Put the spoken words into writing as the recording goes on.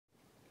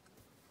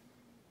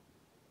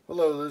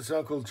Hello, this is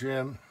Uncle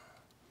Jim.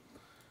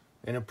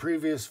 In a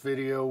previous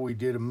video, we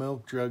did a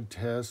milk jug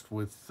test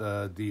with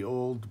the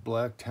old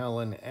Black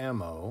Talon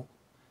ammo,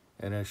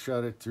 and I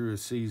shot it through a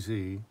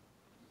CZ.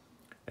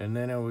 And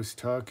then I was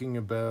talking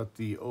about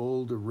the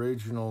old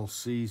original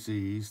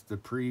CZs, the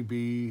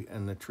pre-B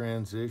and the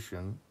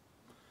transition.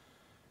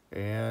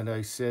 And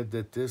I said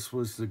that this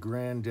was the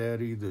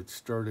granddaddy that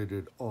started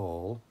it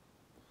all.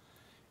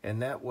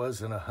 And that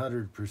wasn't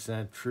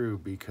 100% true,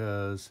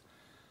 because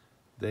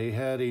they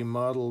had a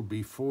model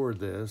before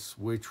this,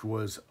 which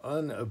was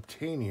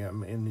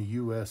unobtainium in the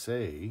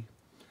USA,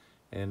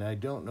 and I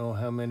don't know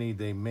how many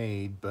they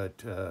made, but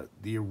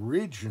the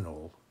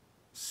original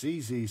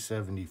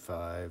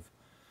CZ75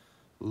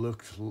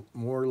 looked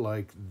more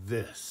like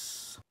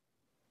this.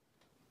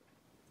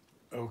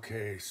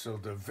 Okay, so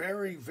the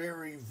very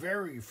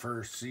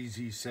first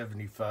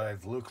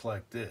CZ75 looked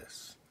like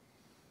this,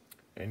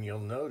 and you'll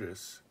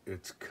notice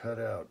it's cut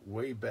out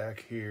way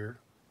back here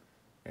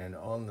and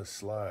on the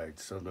slide,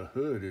 so the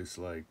hood is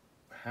like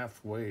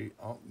halfway,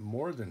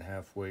 more than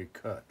halfway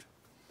cut,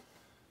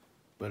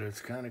 but it's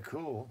kind of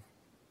cool.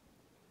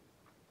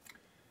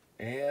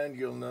 And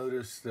you'll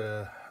notice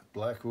the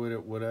Black Widow,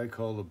 what I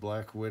call the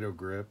Black Widow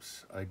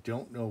grips. I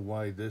don't know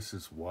why this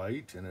is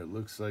white and it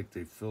looks like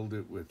they filled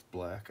it with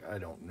black. I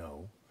don't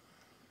know.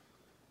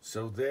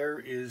 So there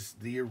is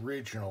the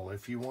original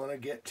if you want to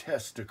get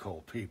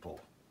testicle, people,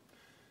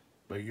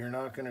 but you're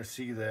not going to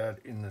see that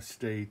in the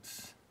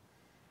States.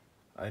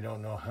 I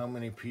don't know how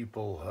many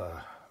people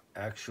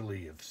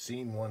actually have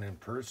seen one in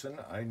person.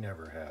 I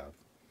never have.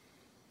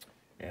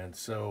 And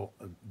so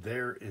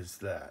there is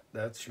that.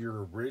 That's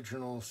your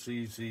original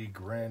CZ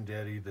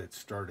granddaddy that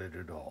started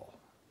it all.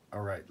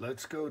 All right,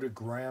 let's go to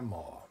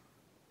Grandma.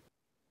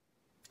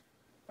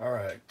 All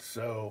right,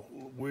 so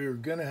we're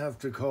going to have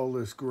to call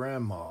this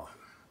Grandma.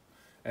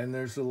 And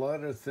there's a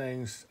lot of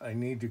things I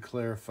need to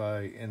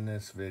clarify in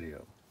this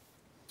video.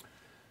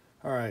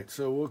 All right,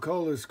 so we'll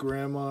call this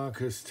Grandma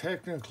because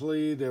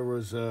technically there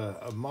was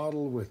a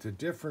model with a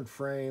different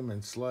frame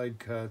and slide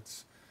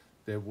cuts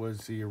that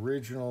was the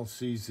original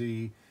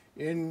CZ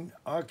in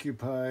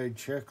occupied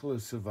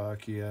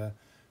Czechoslovakia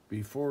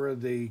before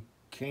they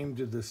came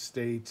to the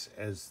States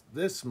as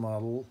this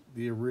model,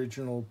 the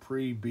original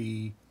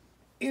pre-B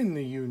in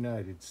the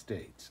United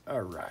States.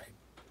 All right.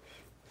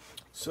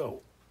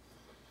 So,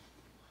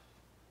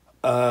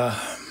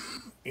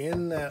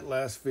 in that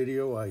last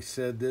video, I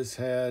said this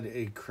had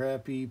a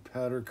crappy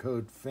powder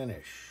coat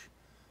finish,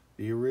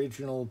 the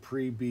original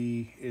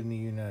pre-B in the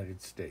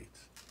United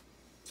States.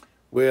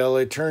 Well,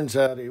 it turns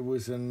out it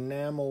was an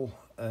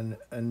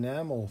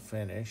enamel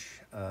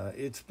finish.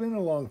 It's been a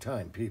long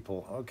time,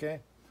 people, okay?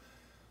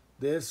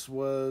 This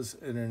was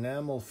an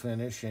enamel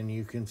finish, and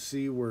you can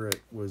see where it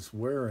was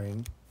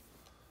wearing,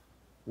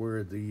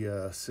 where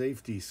the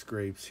safety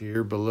scrapes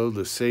here below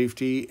the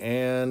safety,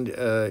 and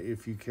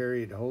if you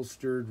carry it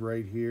holstered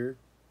right here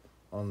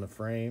on the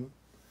frame,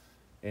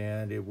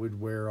 and it would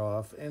wear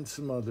off, and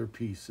some other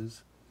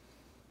pieces.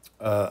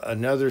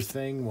 Another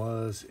thing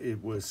was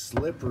it was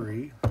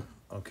slippery,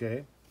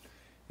 okay?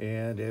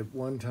 And at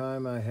one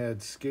time I had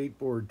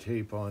skateboard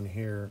tape on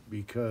here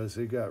because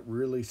it got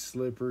really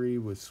slippery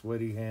with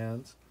sweaty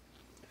hands.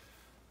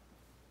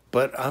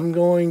 But I'm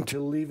going to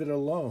leave it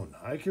alone.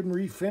 I can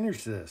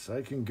refinish this.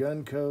 I can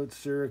gun coat,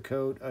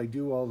 Cerakote. I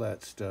do all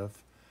that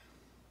stuff.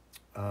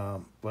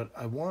 But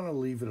I want to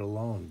leave it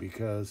alone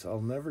because I'll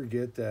never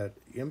get that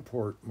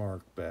import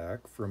mark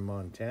back from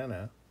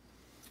Montana.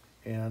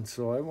 And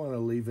so I want to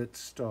leave it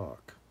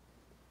stock.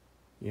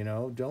 You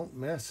know, don't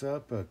mess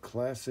up a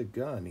classic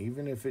gun.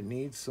 Even if it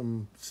needs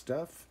some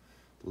stuff,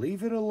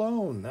 leave it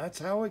alone. That's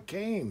how it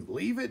came.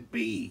 Leave it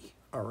be.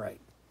 All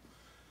right.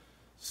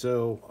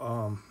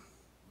 So,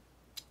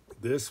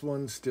 this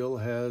one still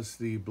has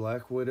the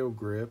Black Widow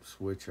grips,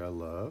 which I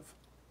love.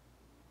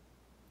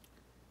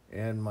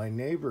 And my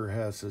neighbor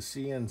has a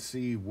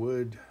CNC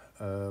wood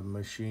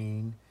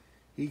machine.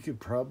 He could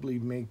probably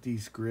make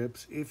these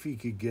grips if he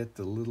could get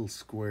the little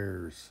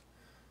squares.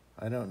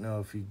 I don't know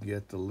if he could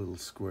get the little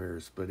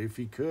squares, but if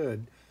he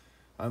could,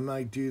 I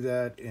might do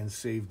that and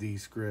save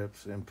these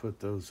grips and put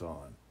those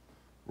on.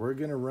 We're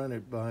going to run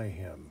it by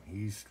him.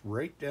 He's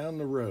right down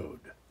the road.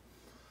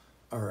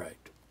 All right.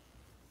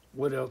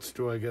 What else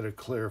do I got to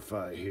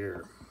clarify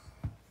here?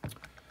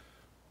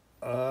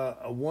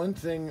 One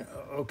thing,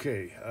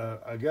 okay,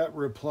 I got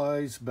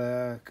replies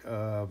back.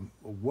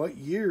 What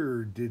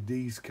year did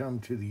these come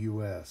to the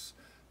U.S.?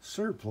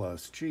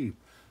 Surplus, cheap.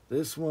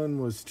 This one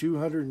was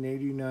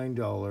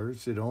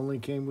 $289. It only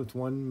came with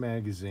one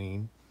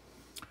magazine.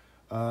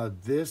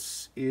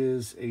 This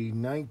is a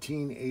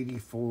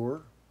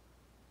 1984.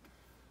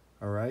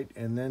 All right,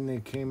 and then they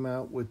came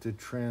out with the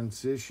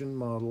transition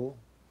model,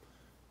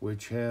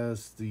 which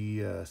has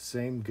the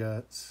same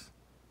guts.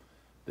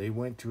 They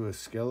went to a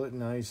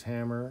skeletonized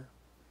hammer,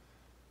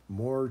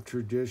 more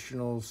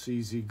traditional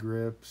CZ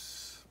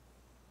grips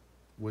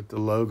with the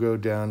logo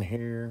down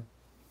here,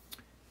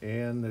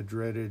 and the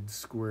dreaded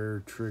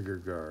square trigger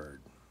guard,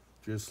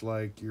 just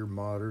like your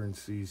modern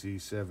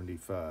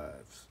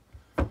CZ75s.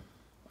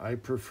 I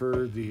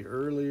prefer the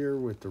earlier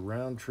with the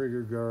round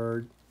trigger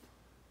guard.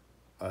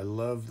 I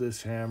love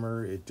this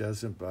hammer. It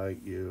doesn't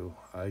bite you.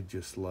 I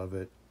just love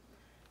it.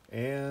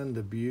 And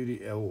the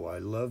beauty, oh, I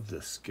love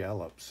the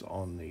scallops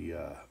on the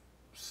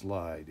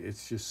slide.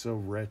 It's just so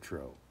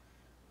retro.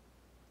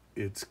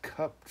 It's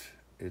cupped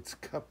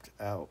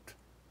out.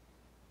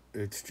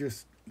 It's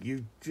just,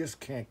 you just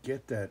can't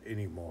get that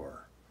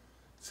anymore.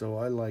 So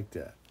I like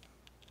that.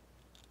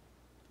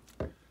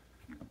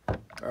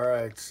 All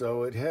right,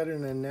 so it had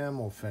an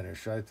enamel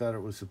finish. I thought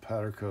it was a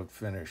powder coat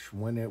finish.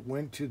 When it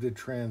went to the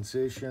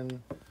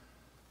transition,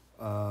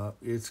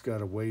 it's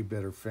got a way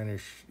better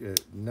finish.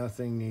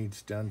 Nothing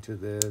needs done to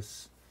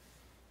this.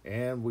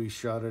 And we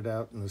shot it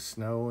out in the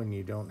snow, and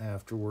you don't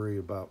have to worry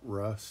about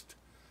rust.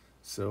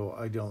 So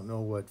I don't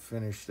know what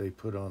finish they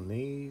put on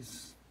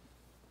these.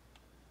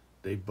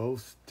 They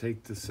both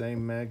take the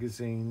same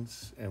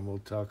magazines, and we'll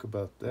talk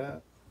about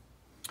that.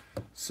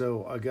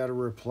 So I got a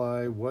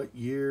reply. What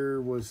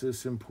year was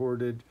this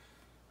imported?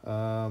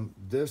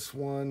 This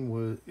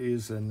one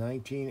is a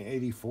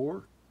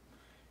 1984.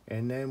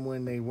 And then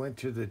when they went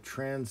to the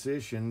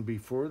transition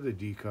before the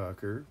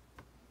decocker,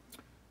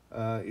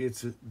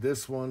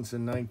 this one's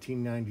in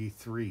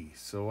 1993.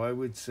 So I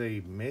would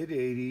say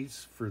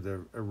mid-80s for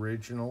the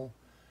original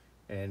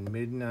and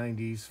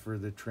mid-90s for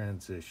the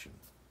transition.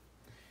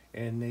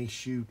 And they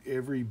shoot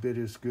every bit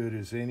as good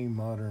as any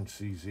modern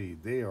CZ.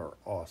 They are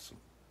awesome.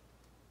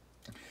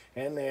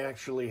 And they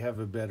actually have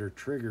a better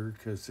trigger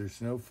because there's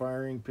no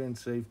firing pin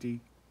safety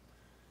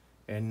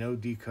and no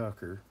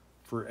decocker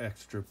for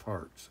extra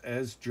parts,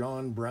 as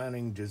John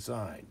Browning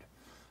designed.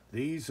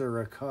 These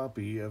are a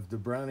copy of the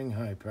Browning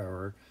High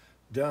Power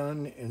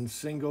done in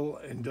single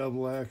and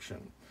double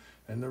action.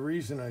 And the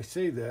reason I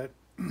say that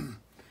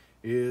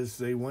is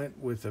they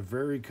went with a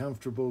very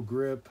comfortable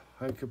grip,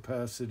 high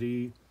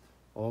capacity,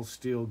 all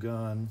steel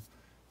gun.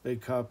 They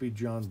copied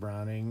John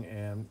Browning,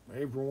 and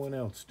everyone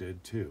else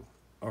did too.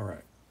 All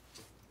right.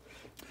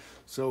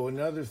 So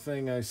another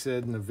thing I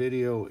said in the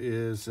video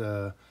is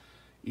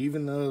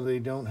even though they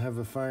don't have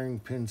a firing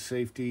pin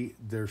safety,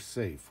 they're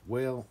safe.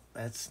 Well,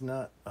 that's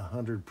not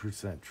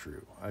 100%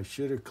 true. I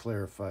should have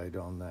clarified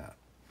on that.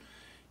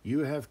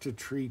 You have to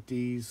treat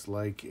these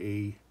like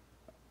a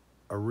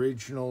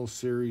original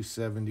Series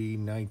 70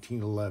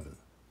 1911.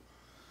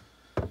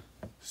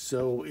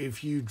 So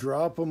if you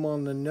drop them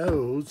on the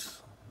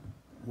nose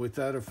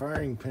without a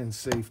firing pin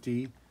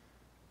safety,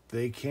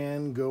 they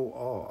can go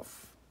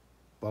off.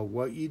 But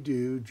what you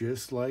do,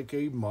 just like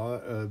a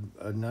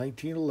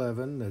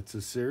 1911 that's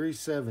a Series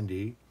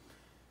 70,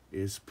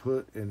 is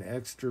put an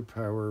extra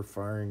power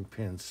firing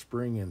pin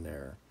spring in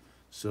there.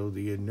 So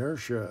the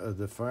inertia of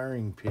the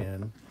firing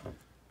pin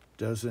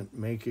doesn't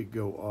make it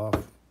go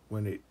off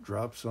when it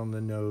drops on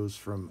the nose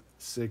from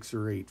 6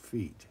 or 8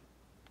 feet.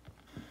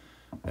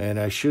 And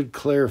I should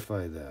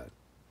clarify that.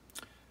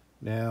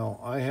 Now,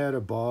 I had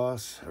a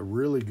boss, a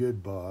really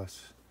good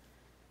boss.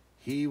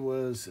 He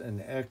was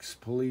an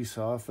ex-police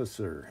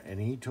officer, and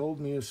he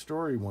told me a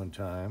story one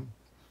time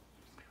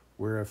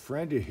where a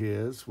friend of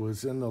his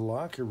was in the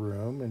locker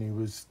room, and he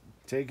was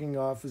taking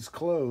off his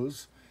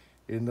clothes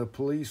in the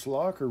police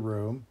locker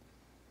room,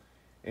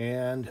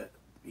 and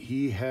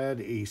he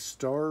had a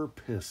Star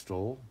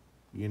pistol,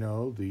 you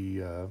know,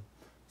 the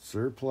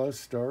surplus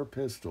Star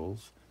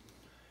pistols,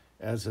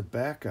 as a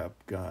backup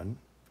gun,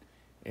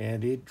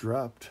 and it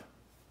dropped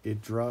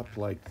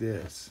like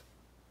this.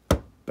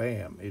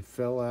 Bam, it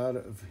fell out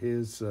of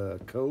his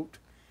coat,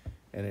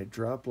 and it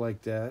dropped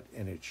like that,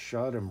 and it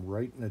shot him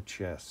right in the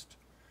chest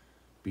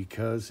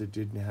because it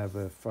didn't have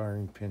a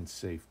firing pin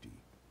safety.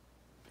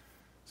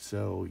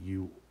 So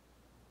you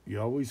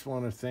always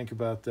want to think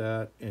about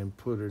that and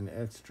put an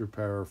extra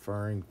power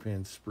firing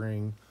pin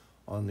spring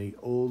on the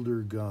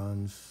older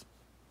guns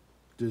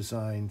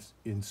designed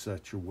in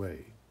such a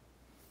way.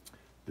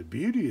 The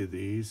beauty of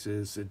these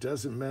is it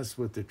doesn't mess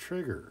with the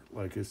trigger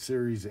like a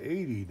Series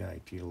 80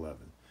 1911.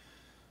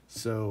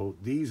 So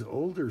these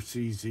older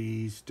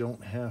CZs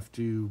don't have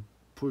to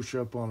push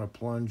up on a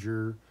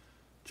plunger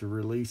to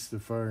release the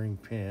firing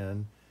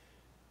pin,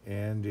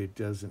 and it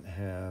doesn't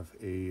have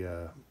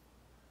a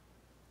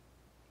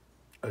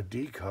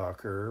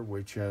decocker,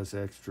 which has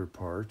extra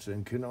parts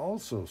and can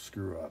also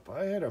screw up.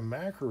 I had a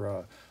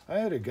Makarov. I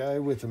had a guy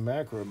with a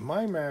Makarov.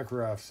 My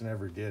Makarovs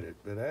never did it,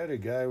 but I had a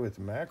guy with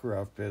a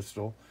Makarov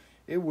pistol.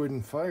 It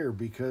wouldn't fire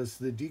because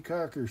the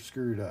decocker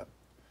screwed up,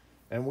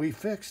 and we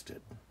fixed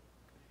it.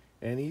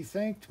 And he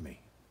thanked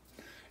me.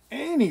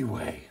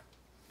 Anyway,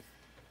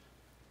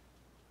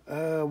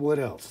 what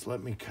else?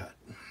 Let me cut.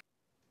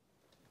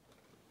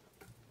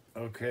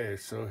 Okay,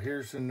 so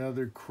here's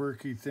another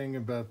quirky thing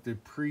about the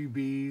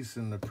pre-Bs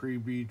and the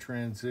pre-B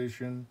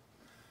transition.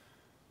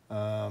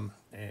 And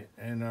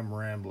I'm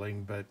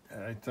rambling, but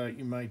I thought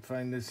you might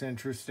find this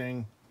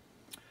interesting.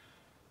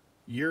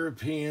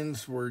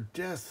 Europeans were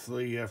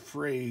deathly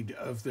afraid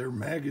of their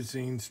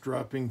magazines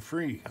dropping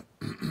free.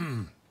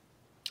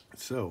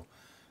 So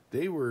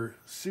they were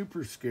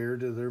super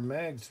scared of their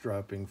mags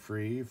dropping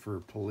free for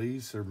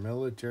police or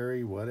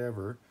military,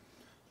 whatever.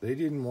 They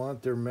didn't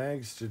want their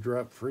mags to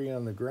drop free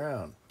on the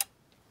ground.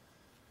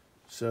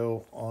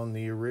 So on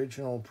the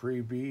original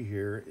pre-B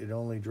here, it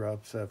only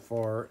drops that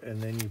far,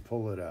 and then you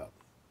pull it out.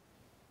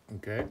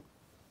 Okay?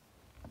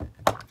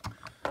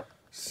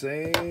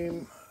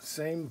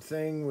 Same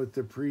thing with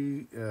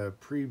the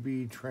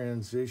pre-B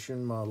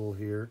transition model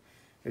here,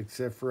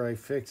 except for I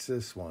fixed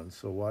this one,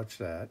 so watch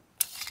that.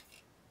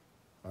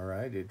 All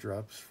right, it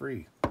drops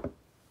free.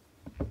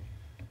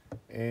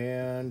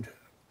 And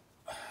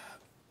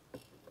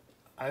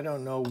I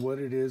don't know what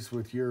it is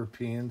with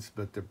Europeans,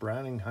 but the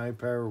Browning High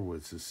Power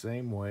was the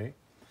same way.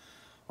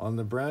 On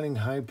the Browning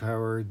High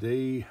Power,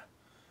 the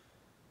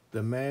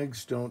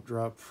mags don't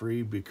drop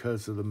free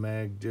because of the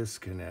mag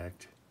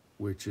disconnect,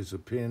 which is a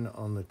pin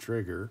on the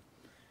trigger.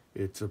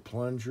 It's a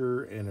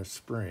plunger and a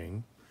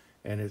spring,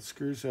 and it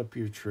screws up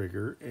your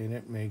trigger, and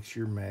it makes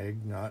your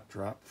mag not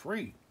drop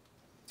free.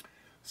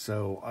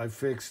 So I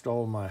fixed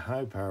all my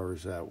high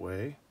powers that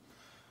way.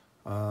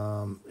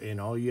 And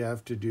all you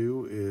have to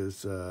do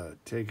is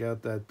take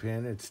out that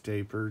pin, it's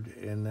tapered,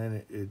 and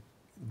then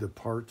the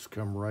parts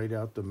come right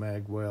out the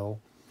mag well,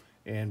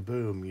 and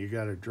boom, you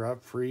got a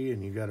drop free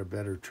and you got a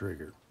better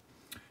trigger.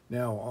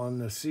 Now on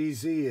the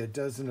CZ, it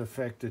doesn't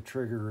affect the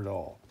trigger at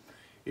all.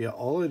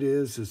 All it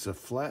is a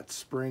flat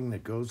spring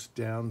that goes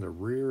down the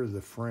rear of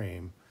the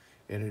frame,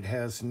 and it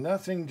has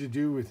nothing to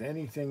do with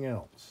anything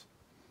else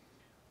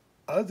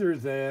other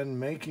than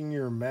making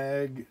your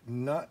mag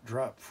not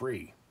drop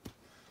free.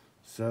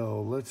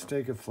 So let's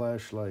take a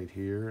flashlight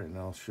here and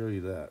I'll show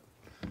you that.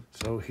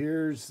 So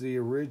here's the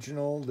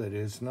original that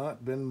has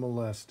not been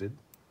molested.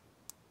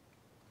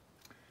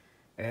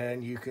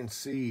 And you can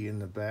see in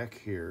the back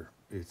here,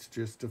 it's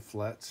just a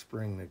flat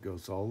spring that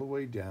goes all the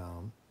way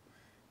down.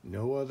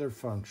 No other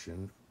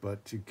function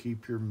but to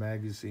keep your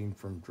magazine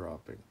from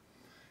dropping.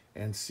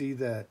 And see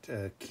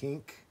that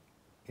kink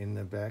in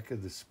the back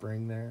of the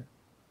spring there?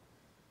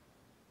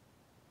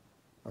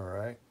 All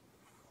right.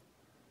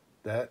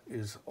 That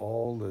is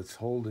all that's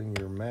holding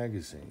your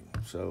magazine.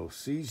 So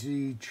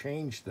CZ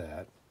changed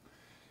that,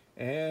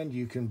 and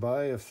you can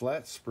buy a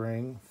flat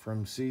spring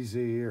from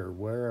CZ or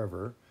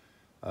wherever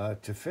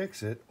to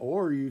fix it,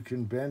 or you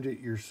can bend it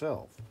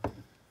yourself.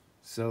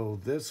 So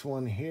this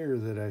one here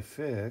that I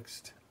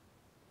fixed,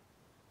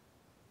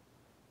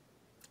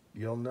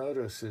 you'll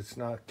notice it's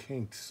not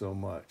kinked so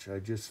much. I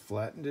just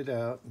flattened it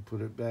out and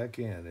put it back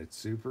in. It's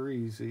super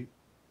easy,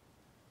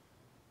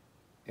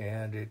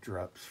 and it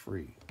drops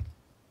free.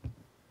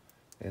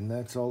 And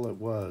that's all it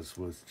was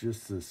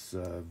just this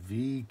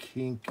V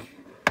kink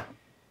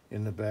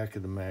in the back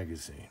of the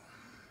magazine.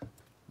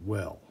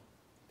 Well,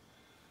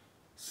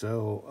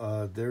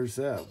 so there's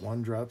that.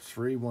 One drops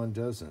free, one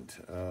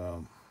doesn't.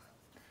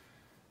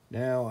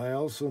 Now, I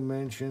also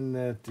mentioned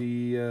that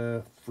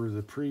for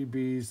the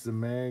pre-Bs, the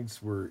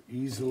mags were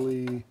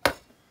easily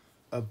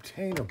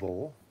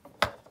obtainable.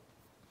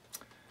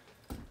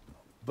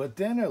 But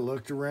then I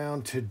looked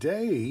around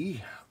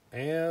today,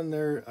 and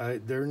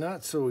they're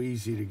not so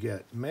easy to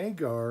get.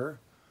 Magar,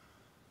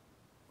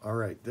 all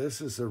right,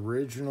 this is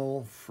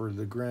original for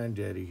the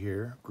granddaddy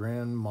here,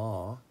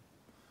 grandma.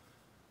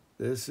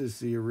 This is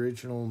the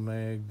original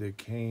mag that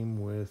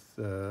came with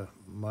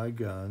my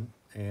gun,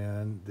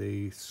 and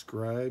they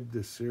scribed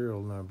the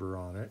serial number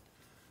on it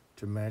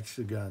to match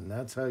the gun.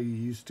 That's how you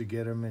used to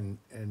get them in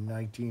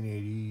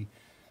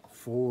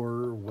 1984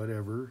 or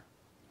whatever.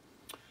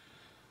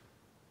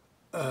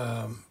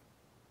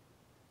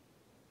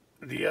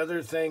 The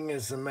other thing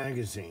is the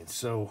magazine.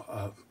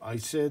 So I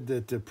said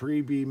that the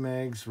pre-B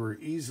mags were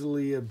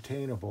easily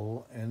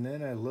obtainable, and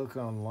then I look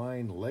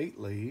online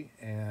lately,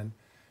 and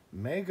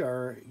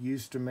Magar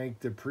used to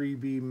make the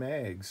pre-B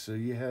mags. So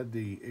you had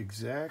the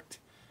exact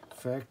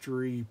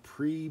factory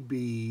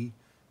pre-B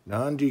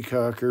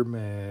non-decocker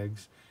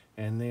mags,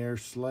 and they are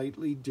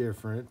slightly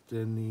different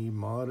than the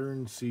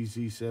modern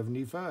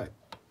CZ75.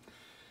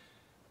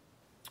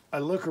 I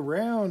look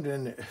around,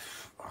 and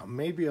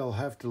maybe I'll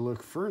have to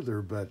look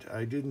further, but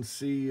I didn't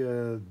see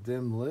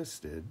them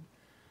listed.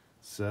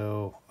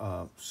 So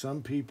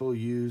some people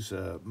use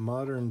a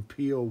modern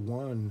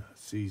P01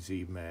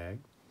 CZ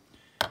mag,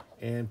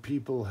 and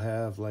people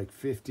have like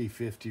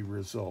 50-50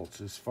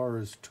 results as far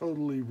as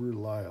totally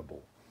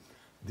reliable.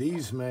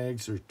 These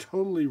mags are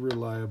totally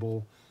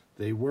reliable.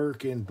 They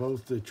work in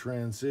both the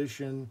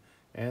transition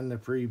and the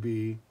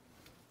pre-B,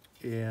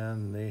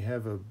 and they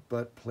have a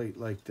butt plate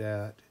like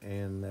that,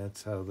 and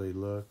that's how they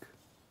look.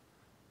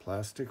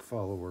 Plastic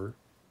follower.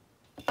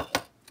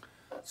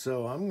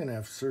 So I'm gonna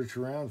have to search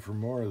around for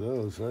more of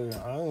those.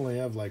 I only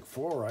have like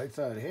 4. I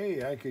thought,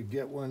 hey, I could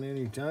get one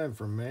anytime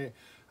from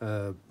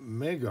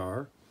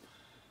Magar.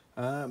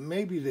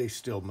 Maybe they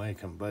still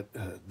make them, but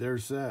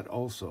there's that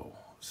also.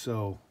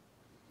 So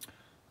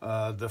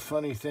the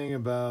funny thing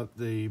about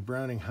the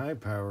Browning High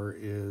Power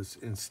is,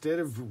 instead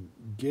of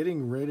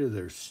getting rid of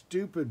their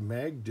stupid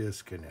mag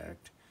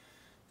disconnect,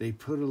 they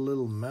put a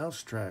little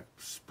mousetrap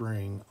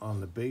spring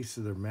on the base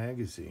of their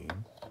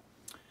magazine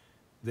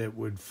that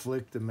would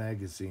flick the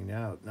magazine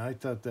out. And I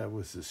thought that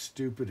was the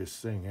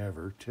stupidest thing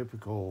ever,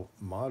 typical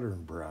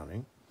modern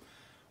Browning.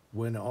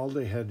 when all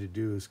they had to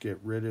do is get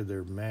rid of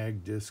their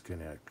mag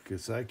disconnect,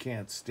 because I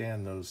can't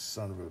stand those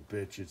son of a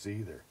bitches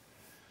either.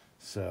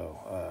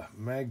 So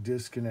mag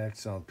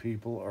disconnects on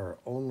people are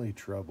only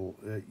trouble.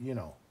 You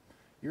know,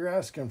 you're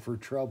asking for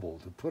trouble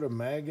to put a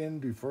mag in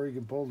before you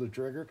can pull the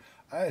trigger.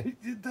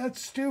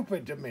 That's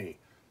stupid to me.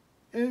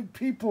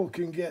 People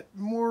can get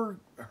more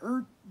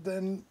hurt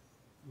than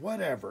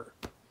whatever.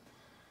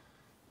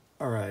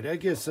 All right, I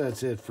guess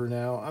that's it for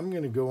now. I'm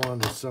going to go on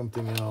to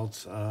something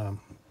else.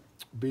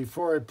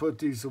 Before I put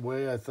these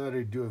away, I thought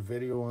I'd do a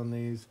video on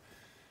these.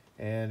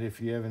 And if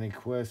you have any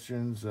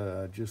questions,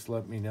 just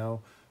let me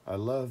know. I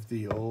love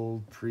the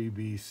old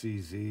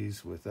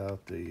pre-BCZs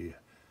without the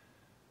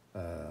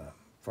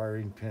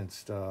firing pin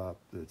stop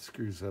that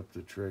screws up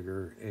the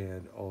trigger,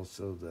 and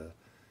also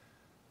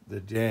the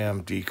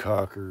damn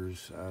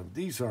decockers.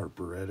 These aren't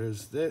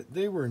Berettas.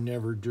 They were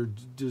never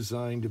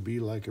designed to be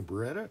like a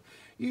Beretta.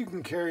 You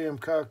can carry them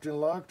cocked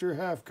and locked or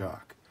half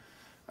cock.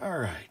 All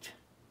right.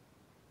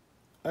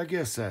 I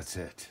guess that's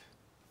it.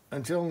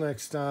 Until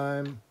next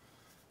time,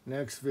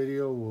 next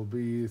video will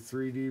be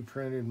 3D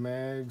printed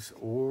mags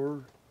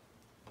or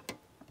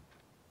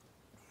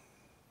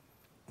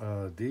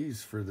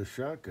these for the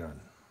shotgun.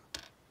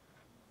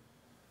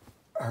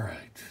 All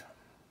right.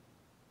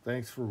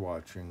 Thanks for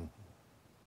watching.